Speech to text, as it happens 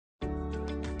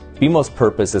BMO's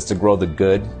purpose is to grow the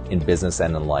good in business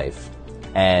and in life.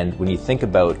 And when you think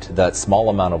about that small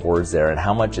amount of words there and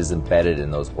how much is embedded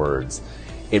in those words,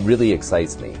 it really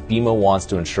excites me. BMO wants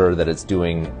to ensure that it's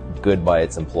doing good by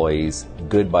its employees,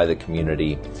 good by the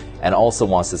community, and also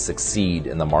wants to succeed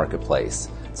in the marketplace.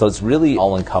 So it's really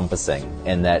all-encompassing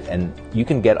in that, and you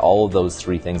can get all of those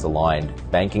three things aligned.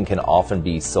 Banking can often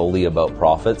be solely about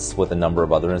profits with a number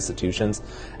of other institutions.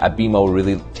 At BMO, we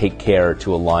really take care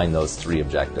to align those three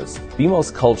objectives.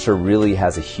 BMO's culture really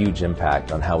has a huge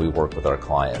impact on how we work with our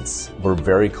clients. We're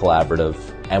very collaborative,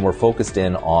 and we're focused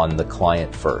in on the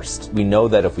client first. We know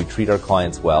that if we treat our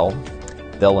clients well,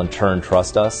 they'll in turn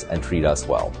trust us and treat us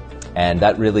well. And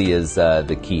that really is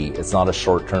the key. It's not a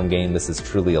short-term game. This is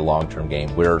truly a long-term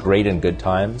game. We're great in good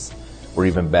times. We're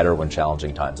even better when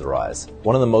challenging times arise.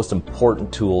 One of the most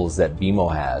important tools that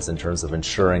BMO has in terms of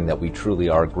ensuring that we truly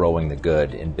are growing the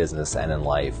good in business and in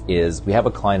life is we have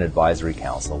a client advisory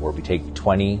council where we take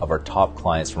 20 of our top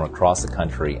clients from across the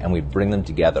country and we bring them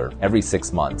together every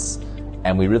 6 months.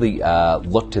 And we really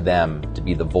look to them to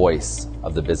be the voice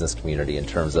of the business community in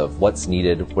terms of what's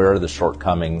needed, where are the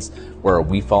shortcomings, where are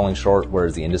we falling short, where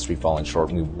is the industry falling short,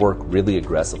 and we work really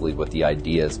aggressively with the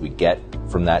ideas we get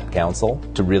from that council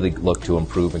to really look to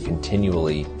improve and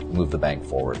continually move the bank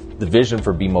forward. The vision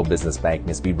for BMO Business Banking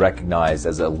is to be recognized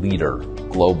as a leader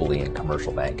globally in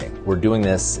commercial banking. We're doing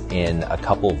this in a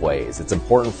couple of ways. It's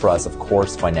important for us, of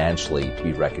course, financially to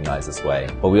be recognized this way,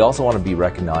 but we also want to be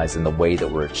recognized in the way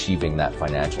that we're achieving that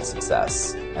financial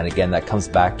success. And again, that comes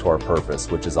back to our purpose,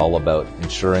 which is all about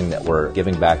ensuring that we're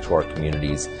giving back to our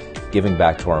communities, giving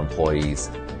back to our employees,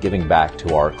 giving back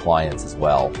to our clients as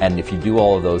well. And if you do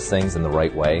all of those things in the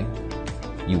right way,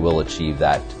 you will achieve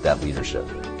that leadership.